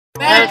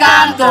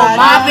Welcome to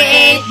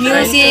Molave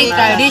Music,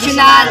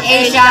 traditional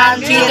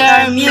Asian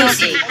theater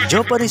music.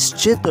 Japanese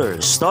theater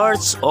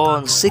starts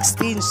on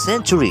 16th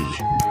century.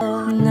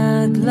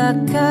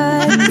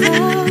 Naglakad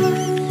ka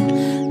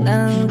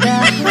ng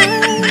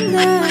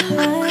dahan-dahan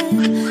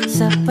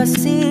sa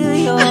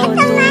pasilyo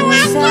tungo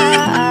sa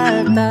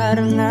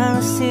altar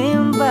ng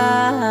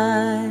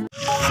simbahan.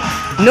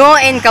 No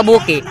and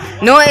Kabuki.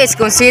 No is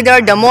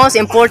considered the most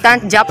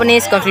important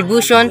Japanese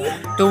contribution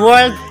to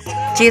world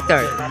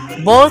theater.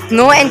 Both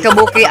No and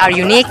Kabuki are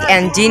unique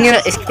and genuine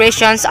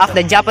expressions of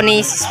the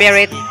Japanese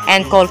spirit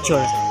and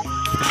culture.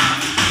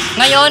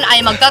 Ngayon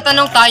ay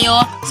magtatanong tayo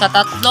sa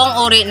tatlong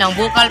uri ng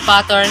vocal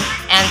pattern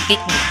and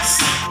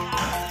techniques.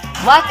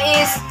 What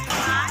is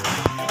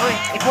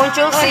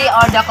Ipunchusi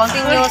or the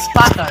continuous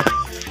pattern?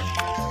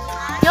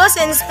 Used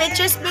in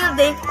speeches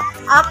building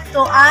up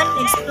to an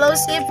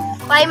explosive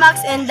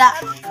climax in the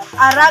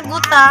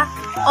Araguta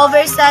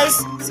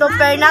oversized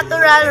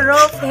supernatural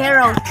rough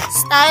hero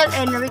style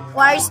and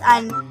requires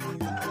an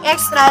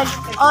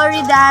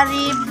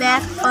extraordinary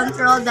breath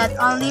control that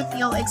only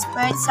few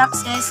experts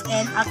success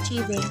in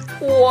achieving.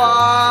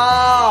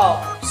 Wow!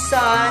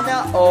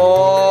 Sana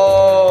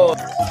all!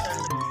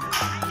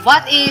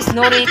 What is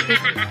Nori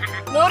technique?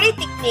 Nori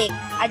technique,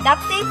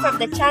 adapted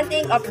from the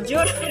chanting of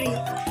jewelry,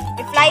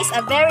 implies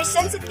a very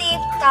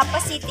sensitive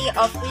capacity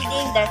of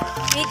reading the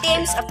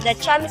rhythms of the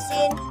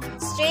shamisen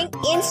string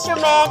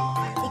instrument,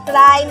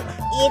 decline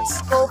its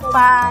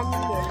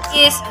companion.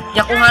 Is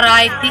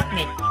Yakuharai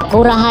technique.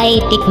 Yakuharai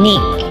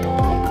technique,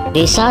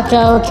 the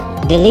subtle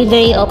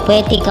delivery of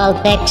poetical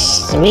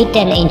texts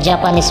written in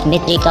Japanese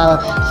metrical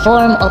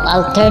form of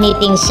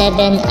alternating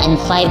 7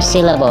 and 5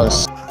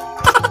 syllables.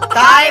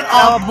 Type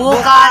of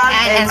vocal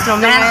and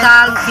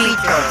instrumental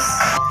features.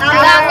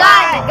 Number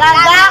 1,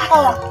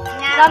 Gagako.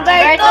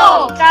 Number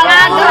 2,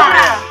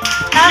 Kagura.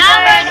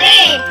 Number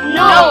 3,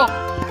 No.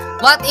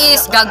 What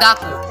is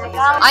Gagaku?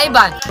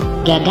 Ivan.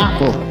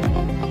 Gagaku,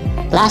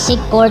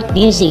 classic court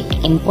music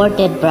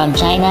imported from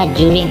China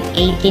during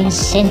 18th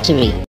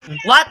century.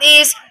 What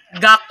is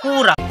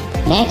Gakura?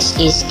 Next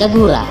is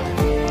Kagura,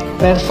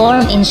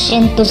 performed in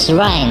Shinto's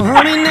shrine.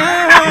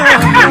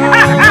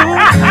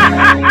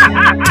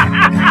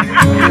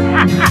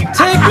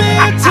 Take me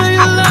to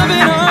your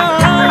loving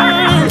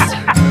arms.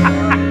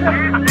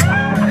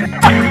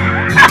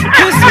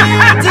 Kiss me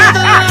into the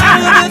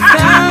light of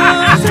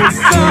 1,000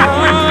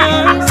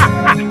 stars.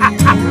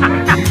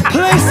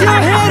 Place your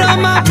head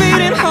on my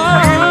beating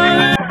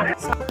heart.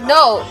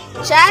 No,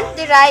 chant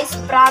derives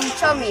from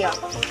Chomyo,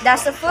 the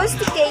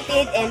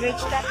sophisticated and rich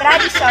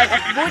tradition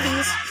of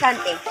Buddhist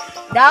chanting,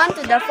 down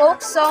to the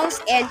folk songs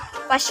and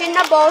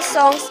fashionable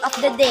songs of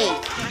the day.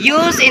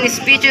 Used in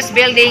speeches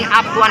building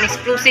up to an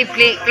explosive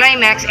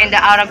climax in the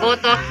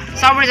Aragoto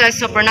oversized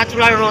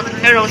supernatural road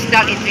hero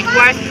style, it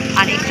requires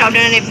an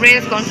extraordinary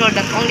breath control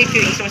that only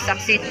few instruments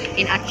succeed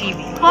in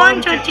achieving.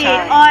 Ponchochi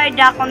or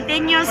the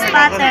continuous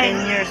pattern.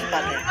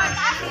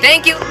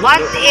 Thank you.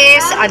 What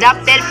is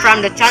adapted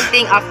from the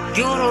chanting of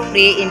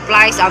Jururi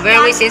implies a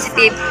very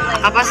sensitive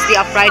capacity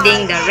of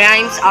reading the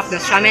rhymes of the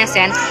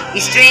shamisen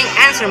string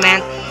instrument,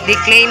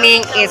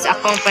 declaiming its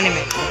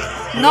accompaniment.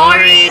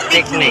 Nori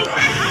technique.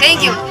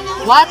 Thank you.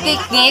 What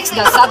techniques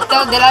the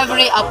subtle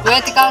delivery of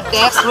poetical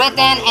text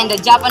written in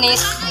the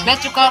Japanese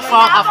metrical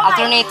form of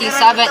alternating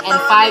 7 and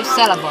 5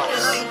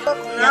 syllables?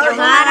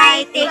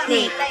 Yakuharai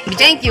technique.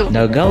 Thank you.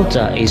 The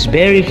gauta is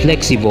very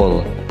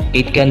flexible.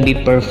 It can be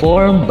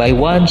performed by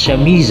one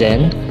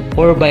shamisen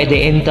or by the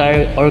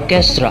entire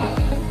orchestra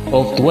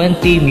of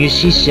 20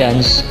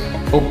 musicians,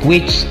 of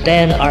which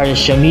 10 are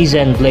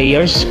shamisen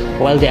players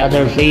while the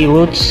other play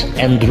roots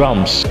and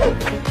drums.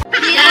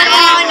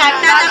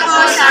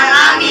 Nagtatapos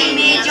ang aming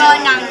medyo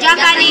ng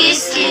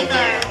Japanese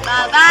theater.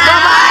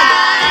 Bye-bye!